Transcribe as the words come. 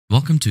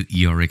Welcome to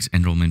eRx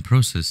Enrollment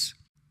process.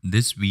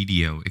 This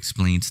video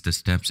explains the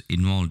steps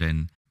involved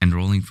in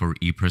enrolling for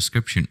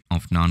e-prescription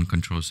of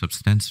non-controlled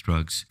substance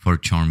drugs for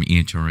Charm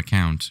EHR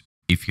account.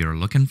 If you're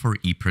looking for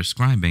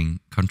e-prescribing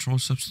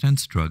controlled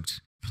substance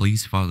drugs,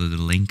 please follow the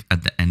link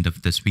at the end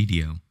of this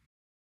video.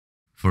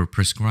 For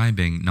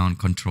prescribing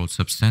non-controlled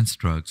substance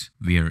drugs,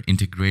 we are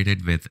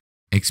integrated with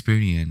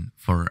Experian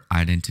for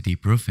identity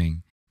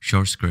proofing,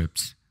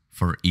 SureScripts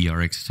for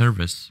eRx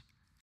service.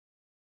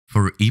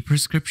 For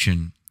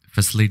e-prescription,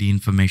 facility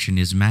information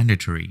is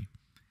mandatory.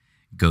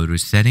 Go to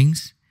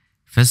Settings,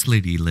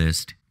 Facility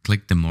List,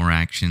 click the More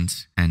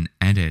Actions, and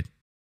Edit.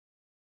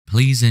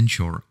 Please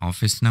ensure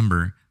office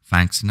number,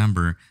 fax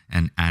number,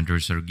 and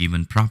address are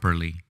given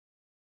properly.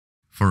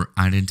 For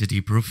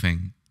identity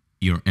proofing,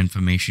 your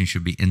information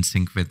should be in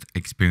sync with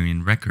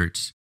Experian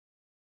records.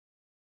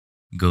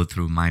 Go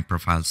through My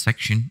Profile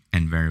section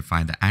and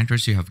verify the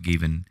address you have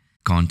given,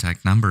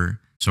 contact number,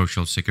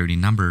 social security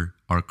number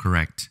are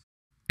correct.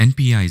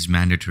 NPI is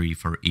mandatory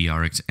for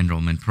eRx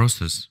enrollment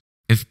process.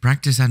 If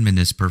practice admin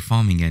is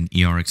performing an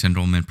eRx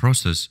enrollment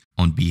process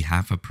on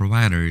behalf of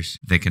providers,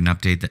 they can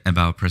update the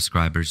above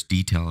prescribers'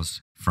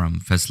 details from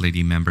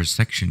Facility Members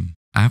section.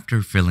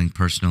 After filling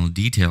personal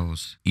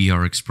details,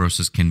 eRx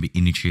process can be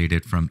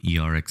initiated from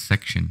eRx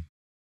section.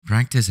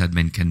 Practice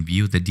admin can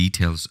view the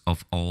details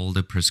of all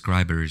the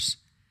prescribers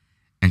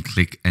and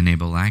click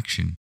Enable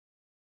Action.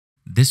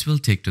 This will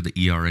take to the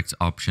eRx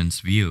options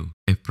view.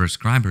 If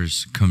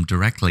prescribers come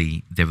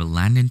directly, they will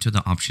land into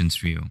the options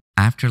view.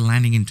 After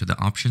landing into the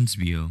options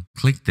view,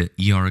 click the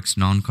eRx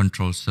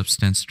non-controlled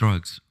substance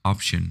drugs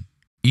option.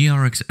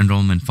 eRx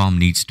enrollment form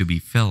needs to be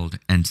filled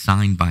and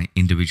signed by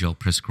individual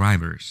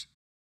prescribers.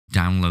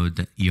 Download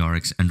the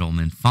eRx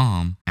enrollment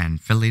form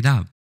and fill it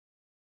up.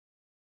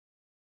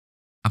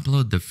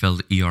 Upload the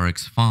filled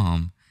eRx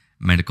form,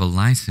 medical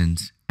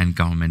license, and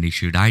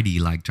government-issued ID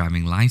like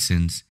driving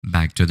license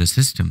back to the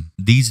system.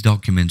 These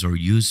documents are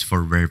used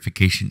for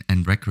verification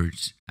and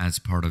records as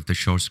part of the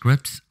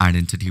SureScripts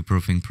identity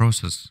proofing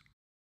process.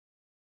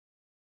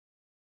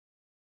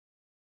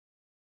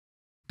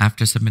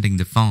 After submitting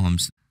the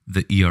forms,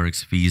 the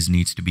eRx fees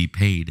needs to be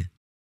paid.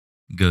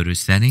 Go to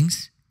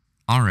Settings,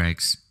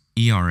 Rx,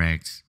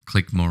 eRx,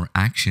 click More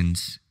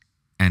Actions,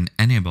 and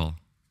Enable.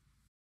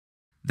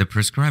 The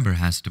prescriber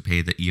has to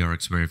pay the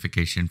eRx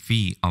verification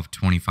fee of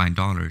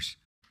 $25.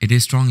 It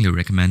is strongly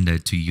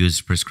recommended to use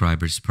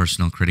prescriber's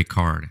personal credit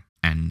card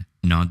and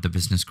not the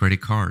business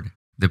credit card.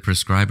 The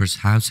prescriber's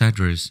house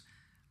address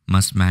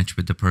must match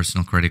with the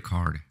personal credit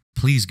card.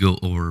 Please go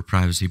over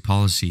privacy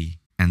policy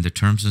and the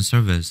terms and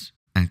service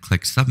and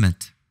click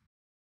Submit.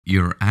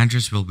 Your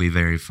address will be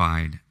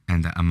verified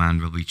and the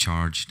amount will be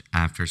charged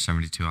after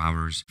 72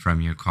 hours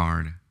from your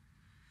card.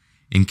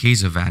 In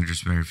case of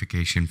address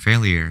verification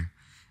failure,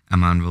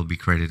 amount will be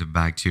credited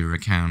back to your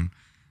account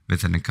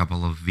within a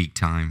couple of weeks'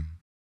 time.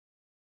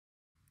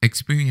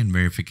 Experian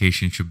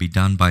verification should be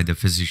done by the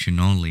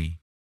physician only.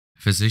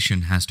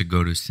 Physician has to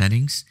go to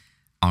Settings,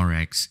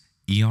 Rx,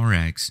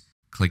 eRx,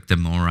 click the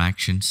More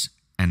Actions,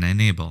 and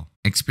Enable.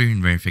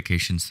 Experian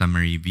verification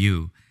summary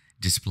view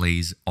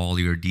displays all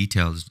your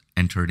details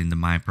entered in the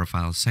My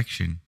Profile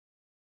section.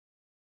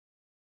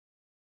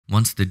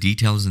 Once the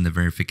details in the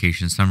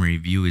verification summary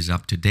view is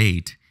up to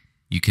date,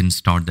 you can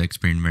start the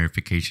Experian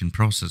verification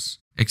process.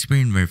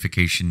 Experian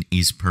verification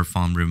is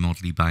performed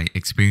remotely by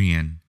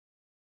Experian.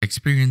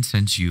 Experian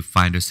sends you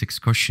 5 to 6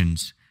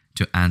 questions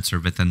to answer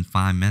within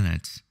 5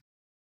 minutes.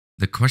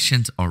 The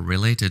questions are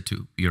related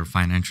to your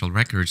financial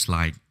records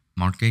like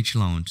mortgage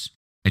loans,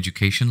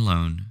 education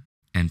loan,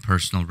 and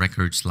personal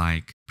records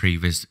like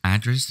previous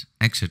address,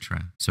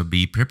 etc. So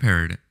be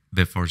prepared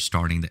before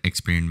starting the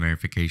Experian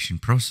verification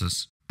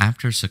process.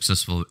 After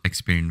successful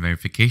Experian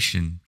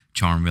verification,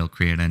 Charm will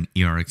create an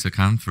eRx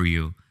account for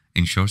you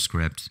in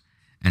SureScripts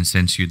and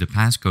sends you the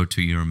passcode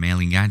to your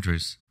mailing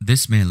address.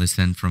 This mail is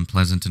sent from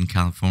Pleasanton,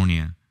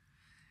 California.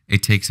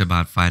 It takes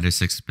about 5 to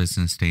 6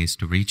 business days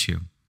to reach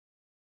you.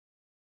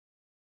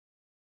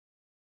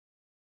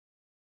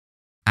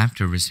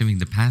 After receiving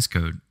the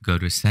passcode, go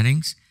to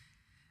Settings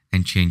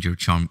and change your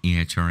Charm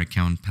EHR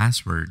account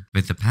password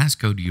with the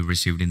passcode you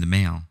received in the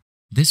mail.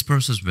 This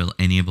process will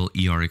enable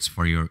eRx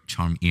for your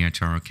Charm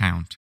EHR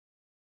account.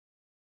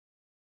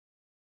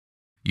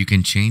 You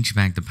can change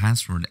back the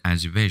password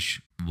as you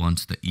wish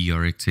once the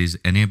eRx is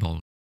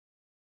enabled.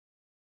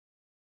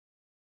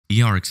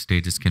 eRx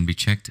status can be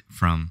checked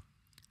from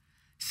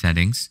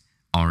Settings,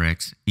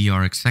 Rx,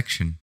 eRx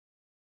section.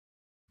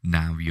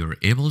 Now you're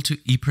able to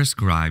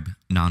e-prescribe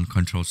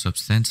non-controlled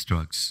substance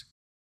drugs.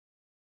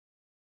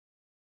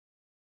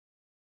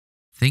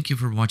 Thank you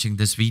for watching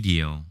this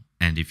video,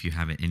 and if you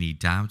have any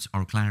doubts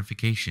or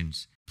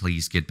clarifications,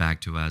 please get back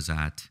to us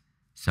at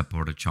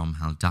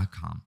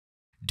support@charmhealth.com.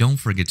 Don't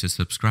forget to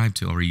subscribe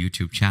to our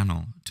YouTube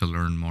channel to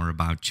learn more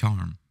about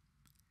Charm.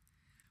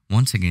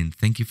 Once again,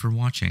 thank you for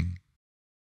watching.